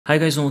Hi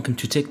guys and welcome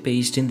to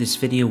TechBased. In this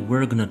video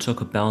we're gonna talk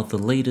about the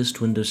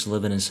latest Windows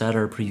 11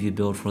 Insider preview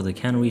build for the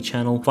Canary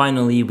channel.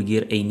 Finally we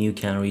get a new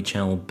Canary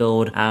channel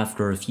build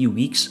after a few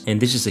weeks, and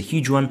this is a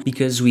huge one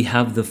because we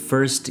have the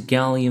first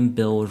Gallium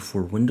build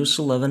for Windows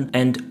 11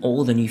 and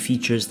all the new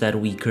features that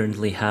we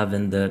currently have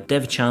in the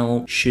dev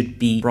channel should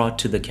be brought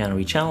to the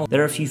Canary channel.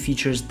 There are a few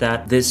features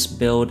that this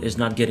build is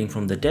not getting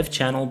from the dev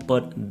channel,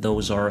 but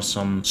those are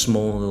some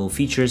small little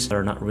features that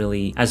are not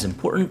really as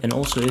important. And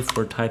also if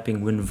we're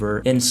typing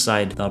WinVer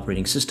inside the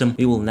operating system,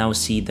 we will now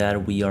see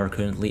that we are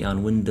currently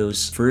on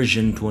Windows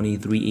version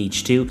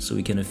 23H2, so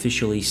we can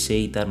officially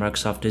say that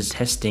Microsoft is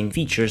testing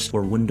features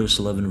for Windows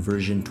 11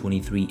 version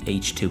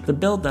 23H2. The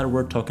build that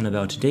we're talking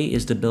about today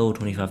is the build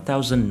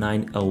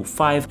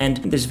 25905, and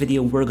in this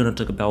video we're going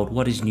to talk about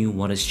what is new,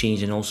 what has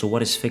changed, and also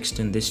what is fixed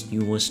in this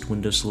newest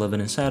Windows 11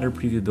 Insider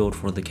preview build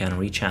for the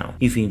Canary channel.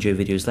 If you enjoy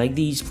videos like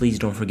these, please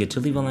don't forget to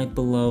leave a like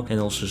below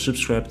and also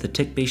subscribe to the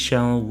TechBased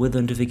channel with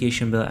the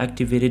notification bell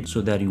activated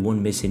so that you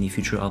won't miss any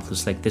future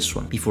uploads like this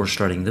one. Before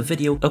starting the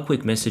video, a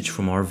quick message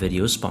from our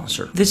video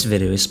sponsor. This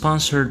video is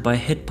sponsored by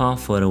HitPaw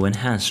Photo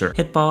Enhancer.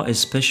 HitPaw is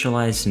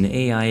specialized in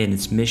AI and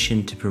its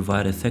mission to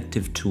provide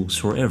effective tools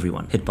for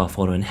everyone. HitPaw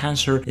Photo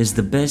Enhancer is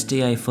the best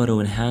AI photo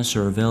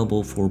enhancer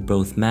available for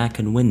both Mac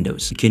and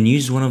Windows. You can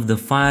use one of the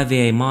 5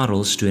 AI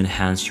models to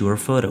enhance your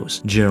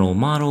photos. General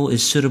model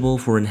is suitable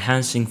for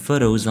enhancing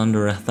photos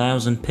under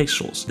 1000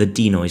 pixels. The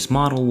Denoise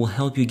model will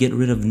help you get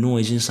rid of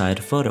noise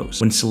inside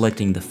photos. When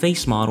selecting the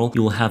face model,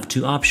 you will have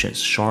two options,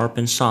 sharp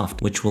and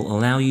soft, which will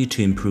allow you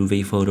to improve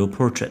a photo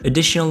portrait.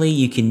 Additionally,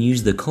 you can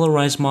use the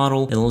Colorize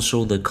model and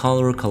also the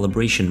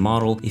Calibration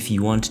model if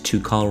you want to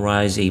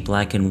colorize a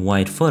black and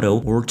white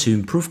photo or to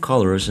improve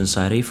colors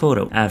inside a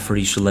photo. After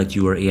you select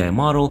your AI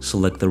model,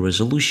 select the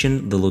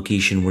resolution, the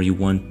location where you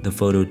want the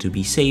photo to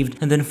be saved,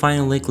 and then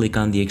finally click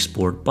on the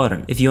export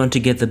button. If you want to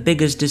get the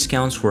biggest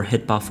discounts for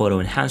HitPaw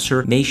Photo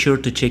Enhancer, make sure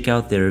to check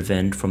out their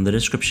event from the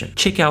description.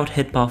 Check out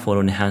HitPaw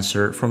Photo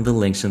Enhancer from the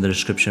links in the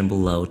description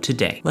below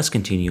today. Let's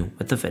continue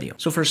with the video.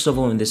 So first of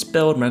all, in this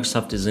build,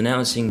 Microsoft is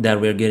announcing that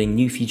we're getting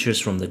new features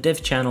from the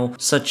dev channel,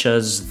 such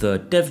as the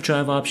dev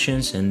drive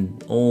options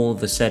and all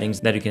the settings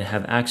that you can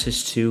have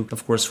access to.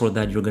 Of course, for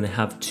that, you're going to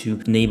have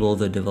to enable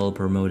the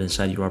developer mode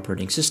inside your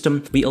operating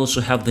system. We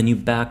also have the new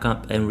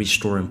backup and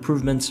restore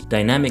improvements,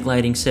 dynamic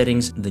lighting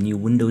settings, the new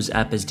Windows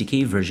App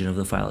SDK version of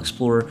the File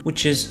Explorer,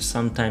 which is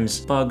sometimes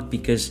bugged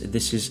because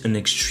this is an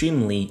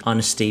extremely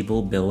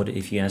unstable build,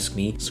 if you ask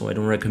me. So I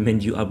don't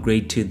recommend you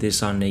upgrade to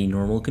this on a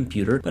normal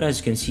computer. But as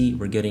you can see,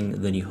 we're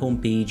getting the new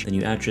homepage, the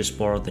new address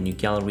bar, the new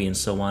gallery, and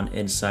so on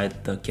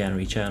inside the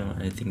Canary channel,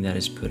 and I think that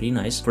is pretty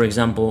nice. For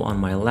example, on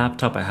my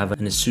laptop, I have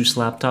an Asus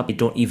laptop. I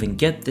don't even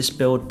get this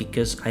build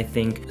because I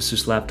think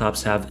Asus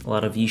laptops have a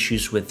lot of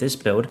issues with this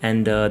build,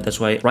 and that's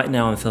why right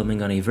now I'm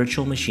filming on a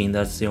virtual machine.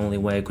 That's the only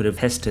way I could have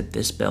tested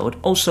this build.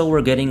 Also,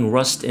 we're getting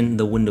Rust in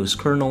the Windows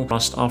kernel.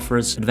 Rust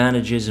offers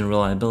advantages in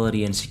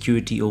reliability and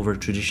security over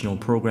traditional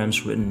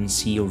programs written in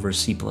C over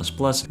C++.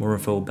 More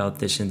info about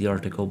this in the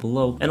article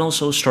below. And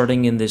also,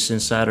 starting in this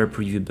Insider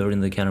preview build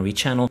in the Canary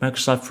channel,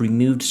 Microsoft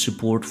removed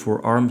support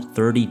for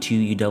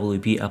ARM32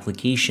 UWP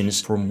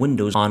applications from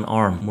Windows on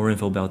ARM. More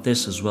info about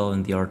this as well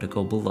in the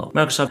article below.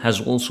 Microsoft has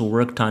also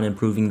worked on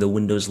improving the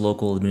Windows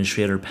local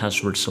administrator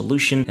password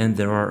solution, and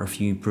there are a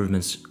few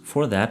improvements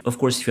for that. Of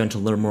course, if you want to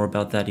learn more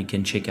about that, you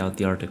can check out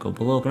the article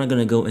below. We're not going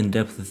to go in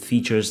depth with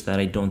features that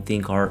I don't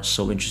think are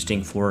so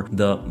interesting for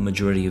the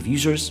majority of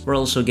users. We're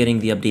also getting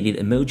the updated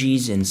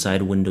emojis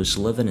inside Windows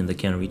 11 in the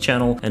Canary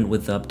channel, and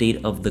with the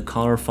update of the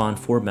color font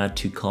format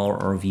to Color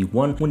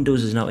RV1,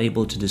 Windows is now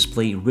able to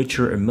display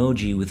richer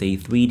emoji with a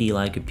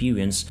 3D-like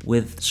appearance,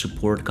 with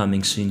support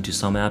coming soon to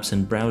some apps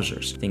and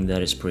browsers. I think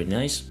that is pretty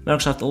nice.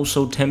 Microsoft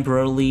also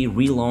temporarily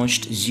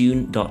relaunched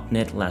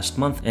Zune.net last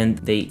month, and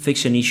they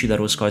fixed an issue that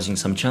was causing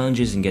some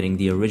challenges in getting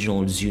the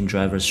original Zune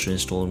drivers to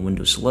install in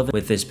Windows 11.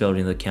 With this build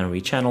in the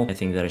Canary channel, I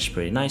think that is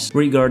pretty nice.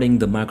 Regarding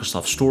the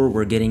Microsoft Store,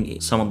 we're getting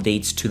some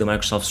updates to the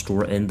Microsoft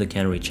Store in the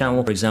Canary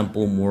channel. For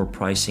example, more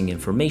pricing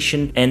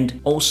information,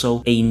 and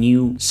also a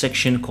new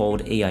section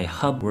called AI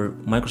Hub, where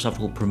Microsoft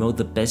will promote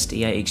the best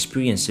AI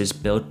experiences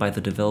built by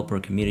the developer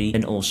community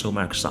and also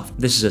Microsoft.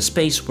 This is a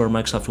space where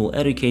Microsoft will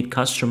educate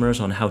customers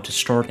on how to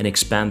start and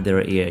expand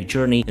their AI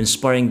journey,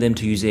 inspiring them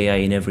to use AI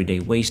in everyday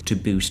ways to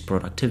boost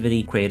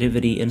productivity,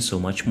 creativity, and so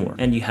much more.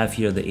 And you have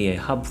here the AI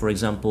Hub, for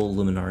example,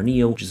 Luminar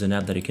Neo, which is an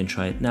app that you can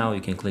try it now.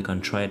 You can click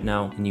on try it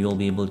now, and you will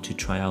be able to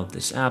try out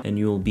this app, and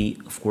you will be,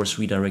 of course,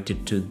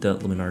 redirected to the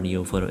Luminar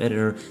Neo photo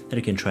editor that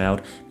you can try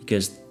out,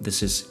 because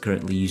this is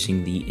currently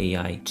using the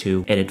AI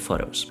to edit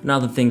photos. Now,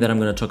 the thing that I'm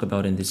going to talk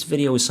about in this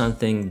video is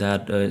something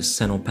that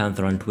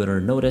Panther on Twitter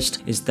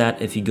noticed, is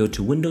that if you go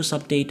to Windows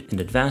Update and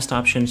Advanced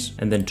Options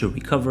and then to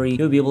Recovery,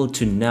 you'll be able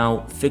to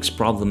now fix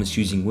problems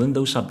using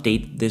Windows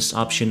Update. This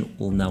option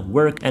will now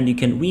work, and you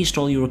can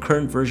reinstall your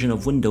current version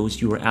of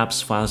Windows. Your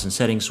apps, files, and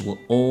settings will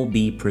all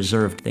be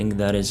preserved. I think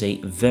that is a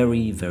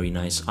very, very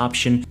nice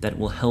option that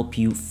will help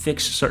you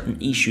fix certain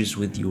issues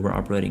with your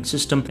operating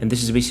system, and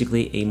this is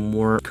basically a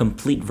more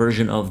complete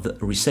version of the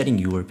resetting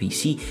your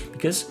PC,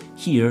 because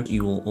here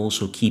you will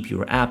also keep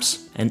your apps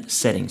and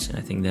settings, and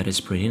I think that is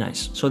pretty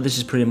nice. So this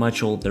is pretty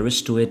much all there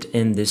is to it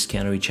in this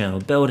Canary channel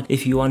build.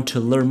 If you want to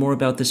learn more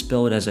about this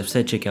build, as I've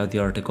said, check out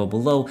the article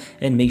below,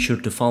 and make sure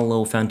to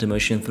follow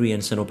PhantomOcean3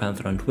 and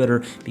SendOPanther on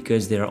Twitter,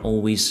 because they are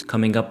always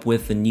coming up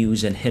with the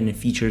news and hidden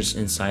features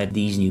inside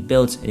these new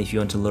builds. And if you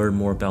want to learn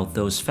more about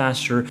those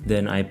faster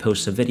than I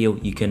post a video,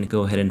 you can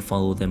go ahead and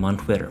follow them on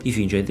Twitter. If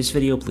you enjoyed this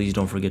video, please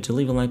don't forget to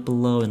leave a like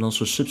below, and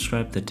also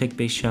subscribe to the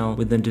TechBased channel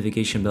with the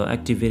notification bell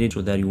activated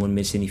so that you won't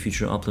miss any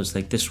future uploads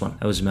like this one.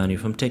 I was Manu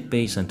from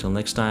TechBased. Until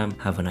next time,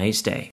 have a nice day.